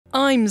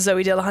I'm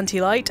Zoe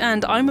Delahunty-Light,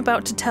 and I'm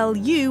about to tell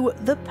you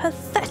the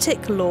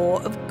pathetic lore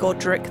of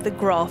Godrick the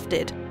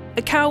Grafted,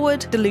 a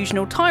coward,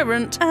 delusional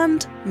tyrant,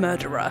 and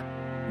murderer.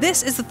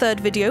 This is the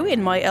third video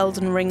in my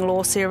Elden Ring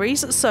lore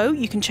series, so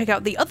you can check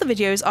out the other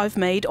videos I've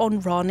made on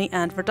Rani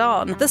and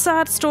Radahn. The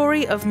sad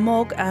story of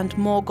Mog and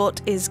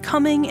Morgott is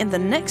coming in the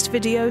next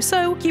video,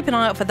 so keep an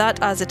eye out for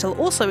that, as it'll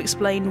also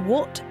explain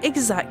what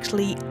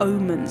exactly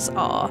omens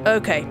are.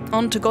 Okay,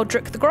 on to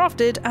Godrick the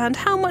Grafted and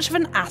how much of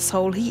an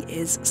asshole he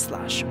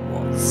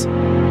is/was.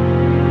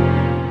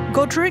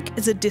 Godrick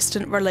is a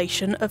distant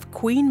relation of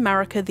Queen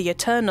Marika the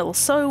Eternal,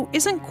 so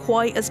isn't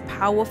quite as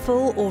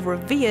powerful or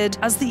revered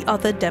as the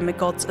other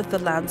demigods of the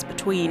Lands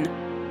Between,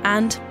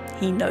 and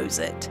he knows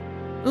it.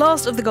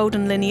 Last of the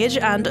Golden Lineage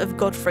and of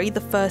Godfrey,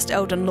 the first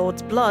Elden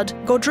Lord's blood,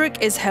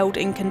 Godrick is held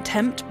in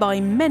contempt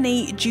by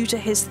many due to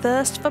his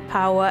thirst for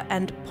power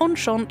and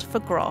penchant for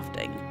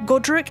grafting.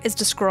 Godrick is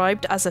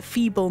described as a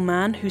feeble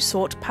man who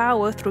sought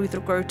power through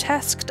the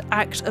grotesque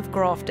act of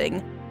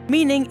grafting,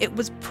 meaning it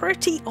was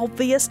pretty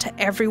obvious to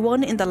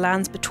everyone in the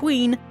Lands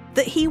Between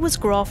that he was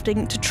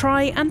grafting to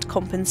try and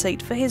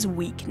compensate for his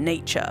weak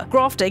nature.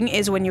 Grafting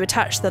is when you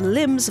attach the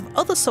limbs of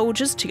other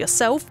soldiers to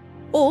yourself,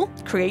 or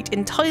create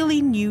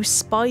entirely new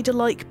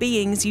spider-like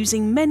beings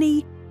using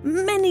many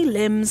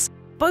limbs,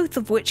 both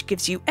of which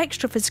gives you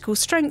extra physical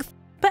strength,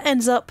 but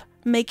ends up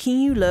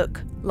making you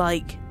look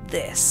like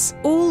this.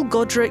 All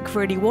Godrick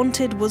really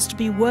wanted was to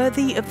be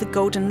worthy of the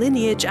Golden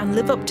Lineage and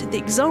live up to the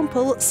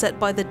example set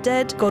by the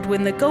dead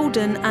Godwyn the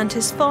Golden and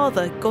his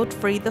father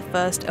Godfrey the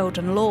First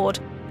Elden Lord,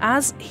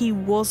 as he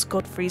was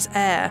Godfrey's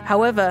heir.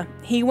 However,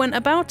 he went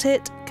about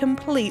it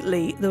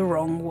completely the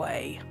wrong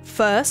way.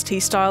 First, he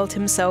styled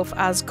himself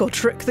as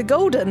Godrick the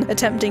Golden,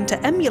 attempting to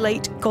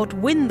emulate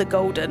Godwyn the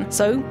Golden,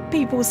 so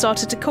people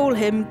started to call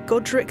him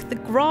Godrick the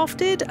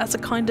Grafted as a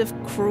kind of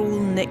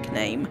cruel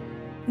nickname.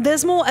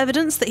 There's more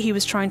evidence that he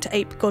was trying to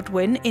ape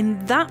Godwyn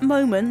in that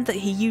moment that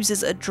he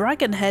uses a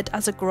dragon head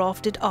as a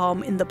grafted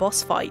arm in the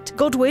boss fight.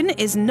 Godwyn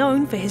is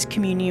known for his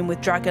communion with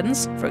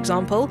dragons. For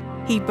example,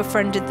 he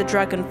befriended the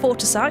dragon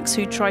Fortisax,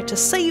 who tried to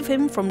save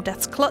him from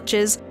death's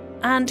clutches,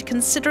 and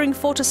considering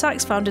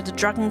Fortisax founded a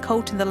dragon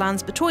cult in the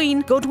Lands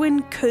Between,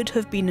 Godwyn could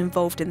have been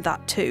involved in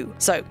that too.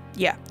 So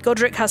yeah,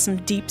 Godrick has some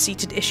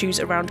deep-seated issues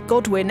around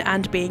Godwyn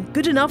and being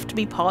good enough to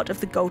be part of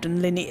the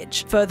Golden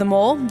Lineage.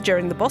 Furthermore,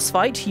 during the boss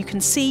fight, you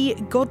can see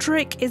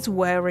Godrick is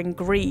wearing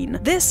green.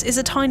 This is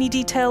a tiny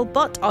detail,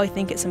 but I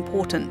think it's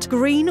important.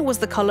 Green was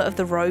the colour of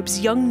the robes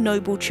young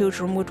noble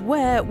children would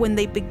wear when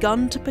they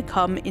begun to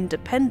become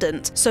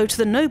independent. So to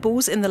the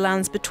nobles in the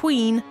Lands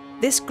Between,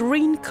 this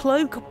green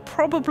cloak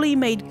probably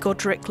made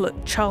Godrick look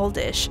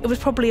childish. It was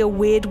probably a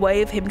weird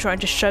way of him trying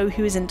to show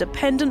he was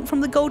independent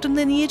from the Golden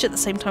Lineage at the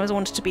same time as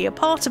wanted to be a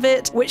part of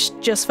it, which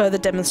just further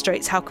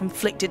demonstrates how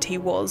conflicted he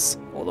was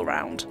all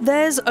around.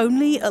 There's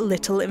only a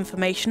little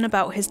information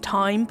about his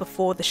time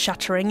before the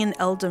shattering in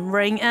Elden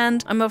Ring,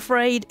 and I'm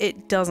afraid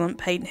it doesn't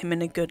paint him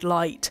in a good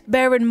light.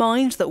 Bear in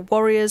mind that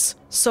warriors,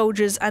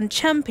 soldiers, and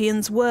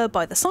champions were,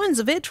 by the signs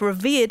of it,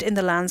 revered in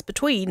the Lands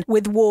Between,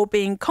 with war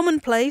being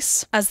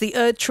commonplace as the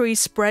Erd Tree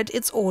spread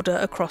its order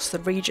across the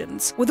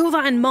regions. With all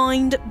that in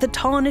mind, the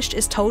Tarnished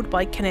is told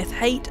by Kenneth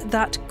Haight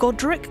that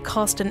Godrick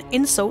cast an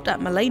insult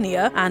at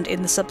Melania, and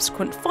in the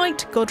subsequent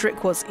fight,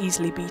 Godrick was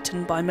easily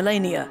beaten by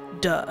Melania.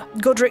 Duh.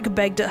 Godrick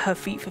begged at her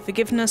feet for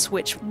forgiveness,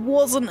 which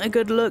wasn't a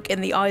good look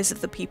in the eyes of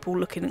the people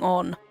looking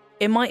on.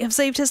 It might have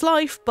saved his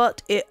life,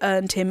 but it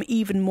earned him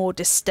even more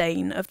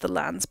disdain of the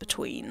Lands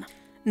Between.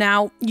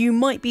 Now, you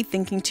might be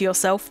thinking to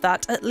yourself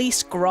that at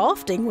least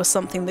grafting was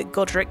something that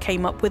Godrick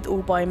came up with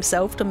all by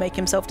himself to make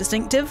himself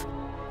distinctive.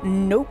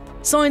 Nope.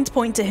 Signs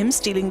point to him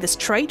stealing this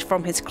trait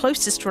from his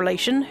closest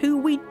relation, who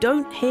we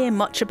don't hear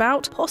much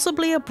about,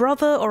 possibly a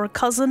brother or a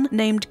cousin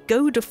named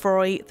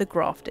Godfrey the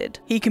Grafted.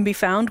 He can be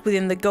found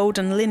within the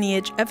Golden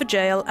Lineage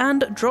Evergaol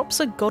and drops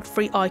a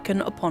Godfrey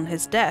icon upon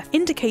his death,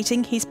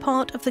 indicating he's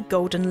part of the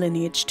Golden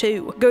Lineage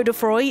too.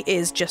 Godfrey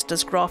is just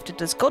as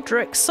grafted as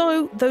Godrick,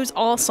 so those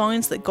are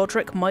signs that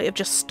Godrick might have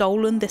just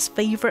stolen this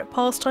favourite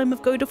pastime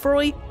of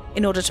Godfrey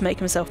in order to make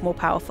himself more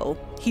powerful.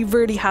 He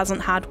really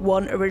hasn't had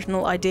one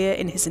original idea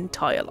in his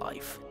entire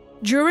life.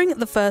 During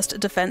the first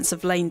defence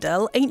of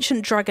Leyndell,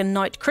 ancient dragon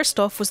knight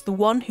Kristoff was the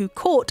one who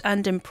caught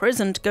and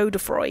imprisoned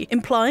Godfrey,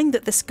 implying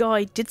that this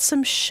guy did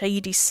some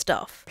shady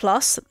stuff.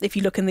 Plus, if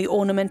you look in the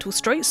ornamental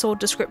straightsword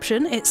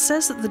description, it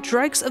says that the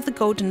dregs of the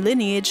Golden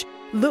Lineage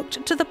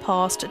looked to the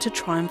past to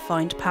try and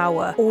find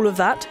power. All of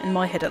that, in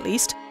my head at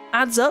least,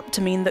 adds up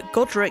to mean that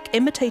Godrick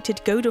imitated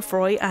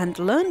Godfrey and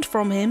learned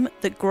from him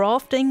that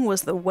grafting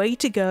was the way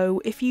to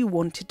go if you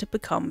wanted to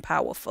become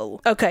powerful.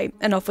 Okay,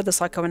 enough with the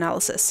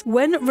psychoanalysis.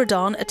 When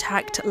Radahn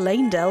attacked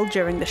Leyndell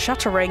during the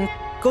Shattering,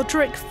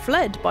 Godrick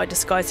fled by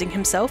disguising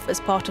himself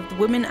as part of the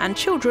women and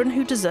children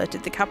who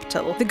deserted the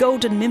capital. The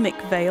golden mimic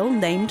veil,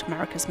 named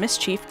Marika's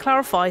Mischief,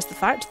 clarifies the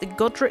fact that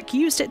Godrick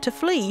used it to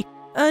flee,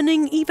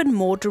 earning even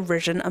more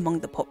derision among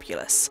the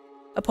populace.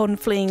 Upon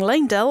fleeing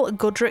Leyndell,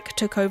 Godrick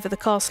took over the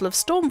castle of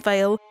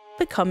Stormvale,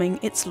 becoming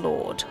its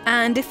lord.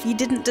 And if you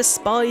didn't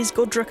despise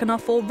Godrick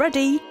enough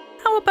already,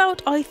 how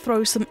about I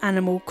throw some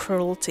animal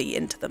cruelty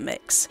into the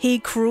mix? He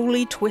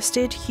cruelly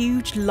twisted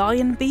huge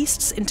lion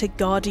beasts into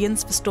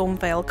guardians for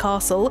Stormvale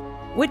Castle,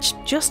 which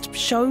just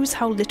shows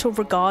how little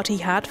regard he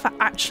had for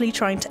actually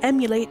trying to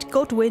emulate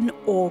Godwyn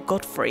or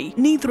Godfrey.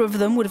 Neither of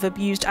them would have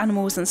abused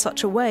animals in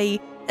such a way,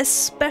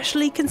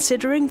 especially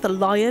considering the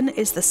lion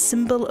is the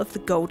symbol of the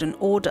Golden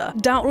Order.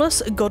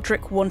 Doubtless,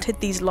 Godrick wanted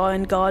these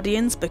lion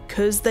guardians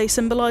because they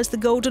symbolise the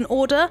Golden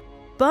Order,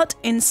 but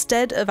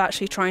instead of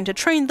actually trying to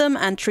train them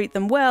and treat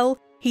them well,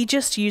 he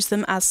just used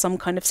them as some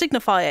kind of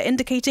signifier,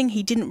 indicating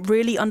he didn't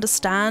really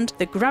understand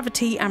the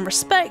gravity and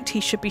respect he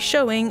should be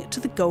showing to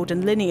the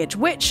golden lineage,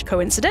 which,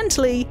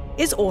 coincidentally,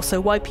 is also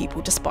why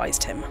people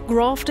despised him.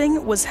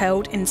 Grafting was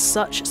held in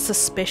such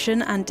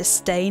suspicion and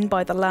disdain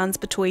by the lands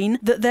between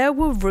that there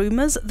were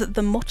rumours that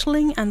the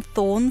mottling and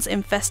thorns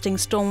infesting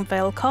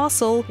Stormvale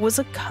Castle was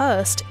a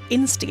curse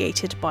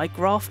instigated by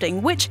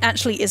grafting, which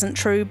actually isn't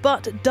true,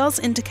 but does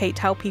indicate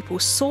how people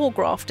saw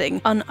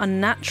grafting, an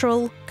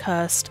unnatural,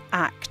 cursed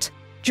act.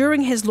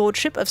 During his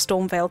lordship of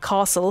Stormvale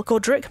Castle,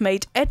 Godrick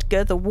made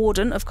Edgar the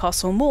warden of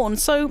Castle Morn,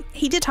 so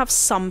he did have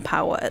some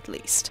power at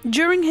least.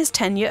 During his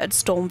tenure at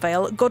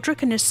Stormvale,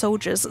 Godrick and his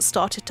soldiers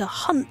started to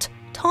hunt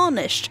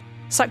Tarnished,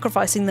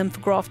 sacrificing them for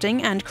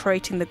grafting and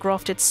creating the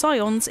grafted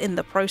scions in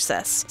the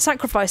process.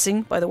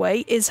 Sacrificing, by the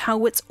way, is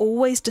how it's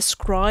always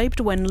described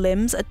when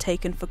limbs are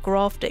taken for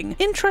grafting.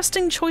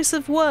 Interesting choice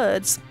of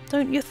words,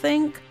 don't you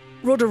think?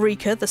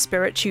 Roderica, the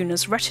Spirit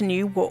Tuner's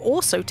retinue, were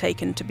also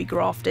taken to be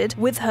grafted,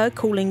 with her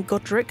calling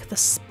Godrick the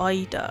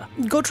Spider.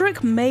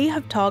 Godrick may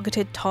have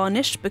targeted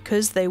Tarnished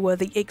because they were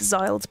the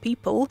exiled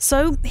people,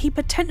 so he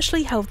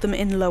potentially held them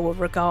in lower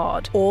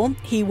regard. Or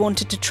he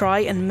wanted to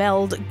try and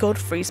meld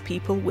Godfrey's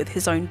people with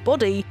his own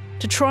body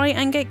to try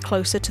and get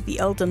closer to the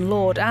Elden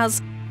Lord,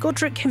 as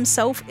Godrick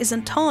himself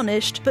isn't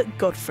tarnished, but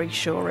Godfrey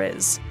sure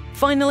is.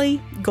 Finally,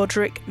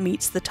 Godrick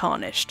meets the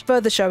Tarnished,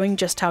 further showing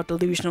just how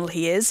delusional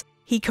he is.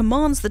 He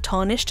commands the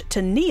Tarnished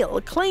to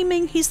kneel,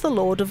 claiming he's the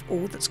lord of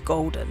all that's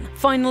golden.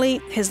 Finally,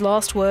 his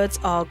last words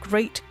are,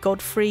 "Great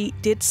Godfrey,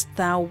 didst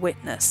thou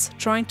witness,"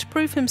 trying to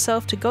prove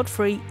himself to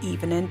Godfrey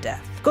even in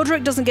death.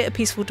 Godrick doesn't get a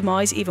peaceful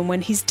demise even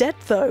when he's dead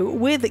though,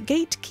 with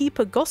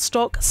gatekeeper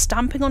Gostock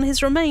stamping on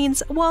his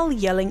remains while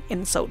yelling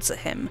insults at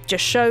him.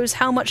 Just shows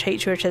how much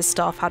hatred his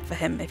staff had for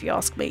him, if you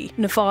ask me.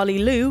 Nefali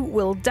Lu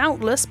will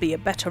doubtless be a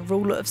better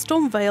ruler of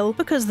Stormvale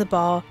because the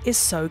bar is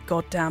so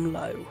goddamn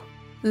low.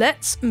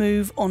 Let's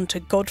move on to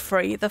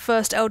Godfrey, the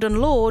first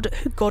Elden Lord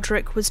who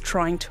Godrick was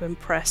trying to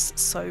impress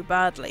so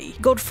badly.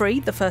 Godfrey,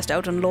 the first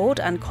Elden Lord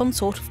and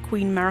consort of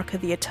Queen Marika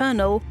the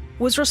Eternal,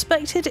 was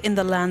respected in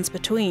the lands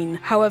between.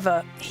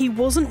 However, he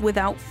wasn't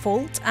without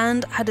fault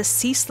and had a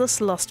ceaseless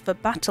lust for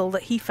battle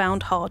that he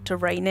found hard to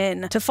rein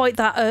in. To fight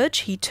that urge,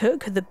 he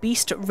took the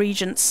beast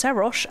regent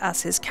Serosh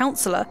as his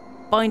counsellor,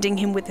 binding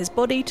him with his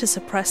body to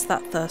suppress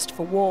that thirst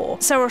for war.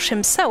 Serosh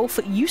himself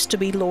used to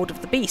be Lord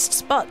of the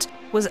Beasts, but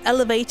was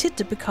elevated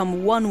to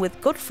become one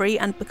with Godfrey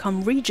and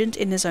become regent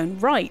in his own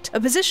right, a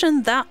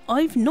position that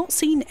I've not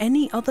seen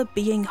any other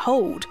being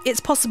hold.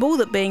 It's possible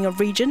that being a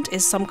regent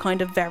is some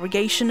kind of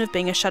variation of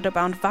being a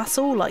shadowbound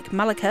vassal like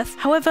Malekith.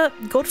 However,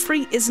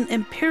 Godfrey isn't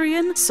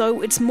Empyrean,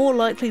 so it's more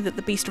likely that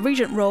the beast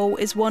regent role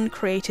is one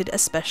created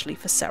especially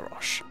for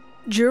Serosh.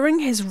 During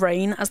his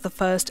reign as the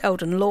first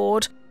Elden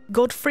Lord,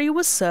 Godfrey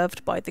was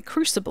served by the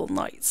Crucible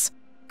Knights.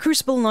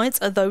 Crucible Knights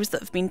are those that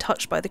have been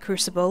touched by the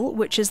Crucible,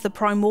 which is the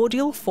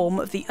primordial form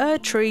of the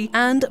Erd Tree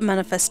and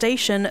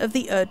manifestation of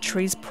the Erd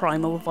Tree's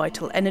primal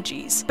vital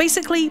energies.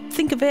 Basically,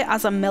 think of it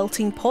as a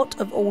melting pot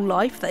of all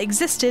life that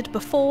existed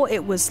before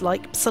it was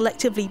like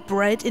selectively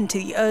bred into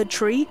the Erd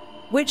Tree,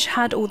 which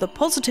had all the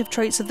positive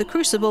traits of the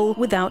Crucible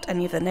without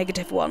any of the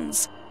negative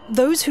ones.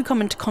 Those who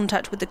come into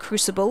contact with the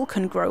Crucible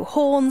can grow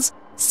horns,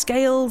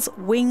 scales,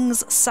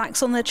 wings,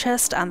 sacs on their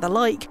chest and the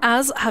like,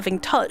 as having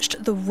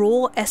touched the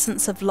raw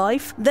essence of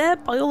life, their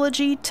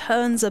biology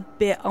turns a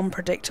bit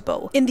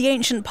unpredictable. In the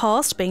ancient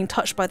past, being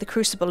touched by the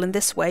Crucible in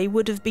this way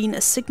would have been a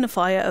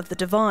signifier of the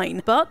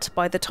divine, but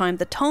by the time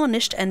the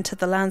Tarnished enter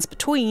the lands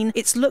between,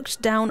 it's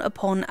looked down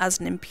upon as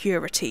an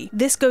impurity.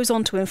 This goes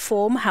on to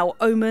inform how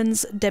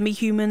omens,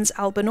 demi-humans,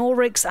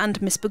 albinorics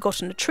and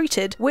misbegotten are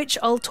treated, which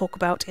I'll talk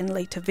about in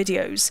later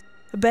videos.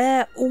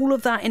 Bear all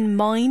of that in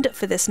mind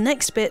for this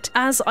next bit,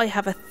 as I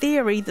have a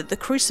theory that the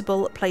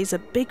Crucible plays a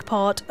big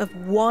part of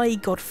why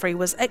Godfrey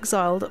was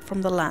exiled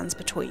from the lands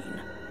between.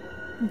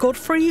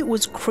 Godfrey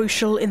was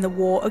crucial in the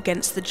war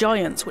against the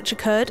Giants, which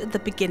occurred at the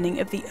beginning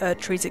of the Erd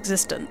Tree's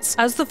existence.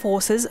 As the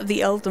forces of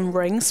the Elden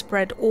Ring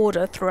spread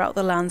order throughout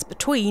the lands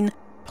between,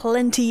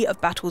 plenty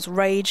of battles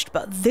raged,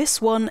 but this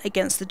one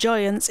against the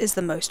Giants is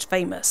the most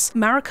famous.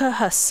 Marika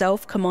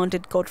herself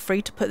commanded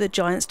Godfrey to put the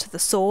Giants to the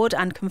sword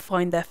and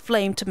confine their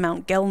flame to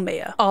Mount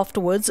Gelmir.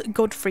 Afterwards,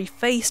 Godfrey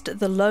faced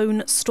the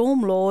lone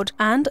Stormlord,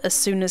 and as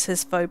soon as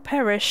his foe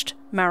perished,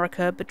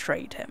 Marika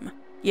betrayed him.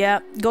 Yeah,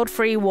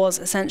 Godfrey was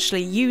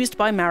essentially used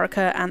by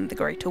Marika and the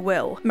Greater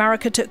Will.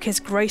 Marika took his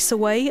grace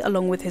away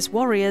along with his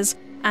warriors,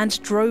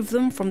 and drove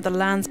them from the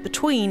lands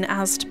between,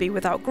 as to be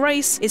without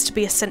grace is to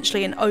be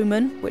essentially an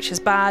omen, which is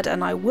bad,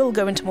 and I will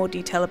go into more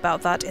detail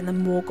about that in the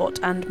Morgott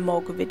and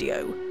Mog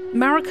video.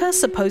 Marika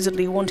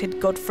supposedly wanted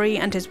Godfrey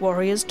and his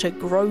warriors to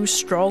grow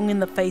strong in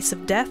the face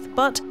of death,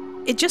 but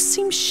it just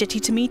seems shitty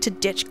to me to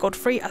ditch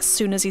Godfrey as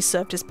soon as he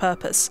served his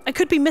purpose. I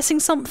could be missing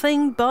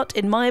something, but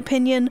in my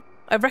opinion,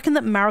 I reckon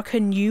that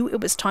Marika knew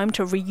it was time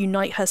to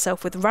reunite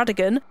herself with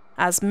Radagon,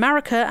 as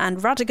Marika and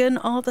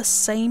Radagon are the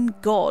same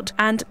god,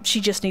 and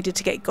she just needed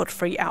to get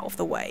Godfrey out of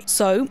the way.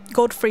 So,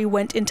 Godfrey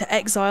went into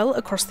exile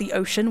across the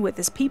ocean with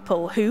his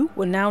people, who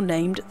were now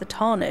named the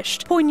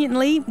Tarnished.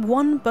 Poignantly,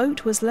 one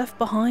boat was left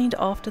behind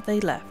after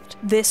they left.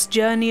 This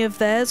journey of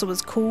theirs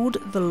was called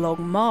the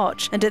Long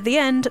March, and at the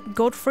end,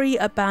 Godfrey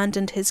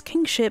abandoned his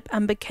kingship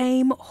and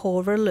became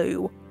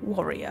Hoaraloo,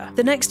 warrior.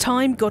 The next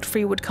time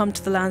Godfrey would come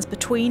to the lands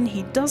between,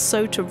 he does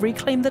so to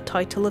reclaim the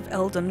title of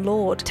Elden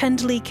Lord,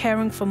 tenderly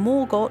caring for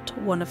Morgott,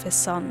 one of his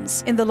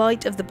sons. In the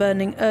light of the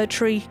burning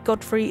Erdtree,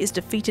 Godfrey is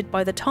defeated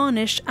by the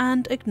Tarnished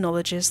and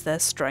acknowledges their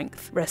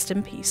strength. Rest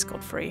in peace,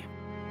 Godfrey.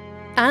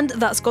 And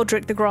that's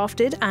Godrick the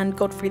Grafted and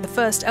Godfrey the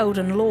First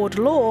Elden Lord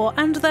lore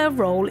and their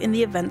role in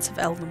the events of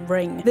Elden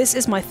Ring. This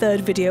is my third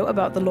video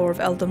about the lore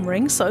of Elden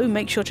Ring, so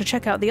make sure to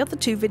check out the other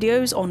two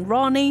videos on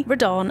Ranni,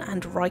 Radahn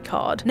and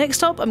Rykard.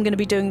 Next up, I'm going to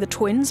be doing the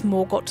twins,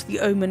 Morgott the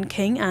Omen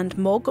King and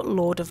Mog,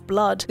 Lord of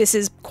Blood. This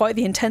is quite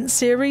the intense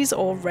series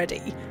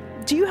already.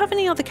 Do you have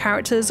any other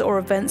characters or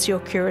events you're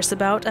curious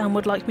about and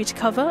would like me to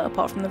cover,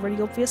 apart from the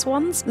really obvious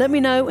ones? Let me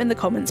know in the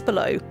comments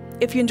below.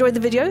 If you enjoyed the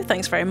video,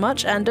 thanks very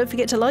much, and don't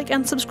forget to like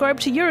and subscribe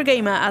to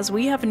Eurogamer, as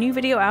we have a new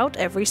video out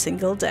every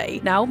single day.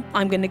 Now,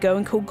 I'm going to go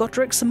and call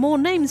Godrick some more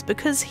names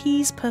because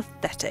he's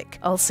pathetic.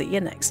 I'll see you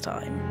next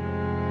time.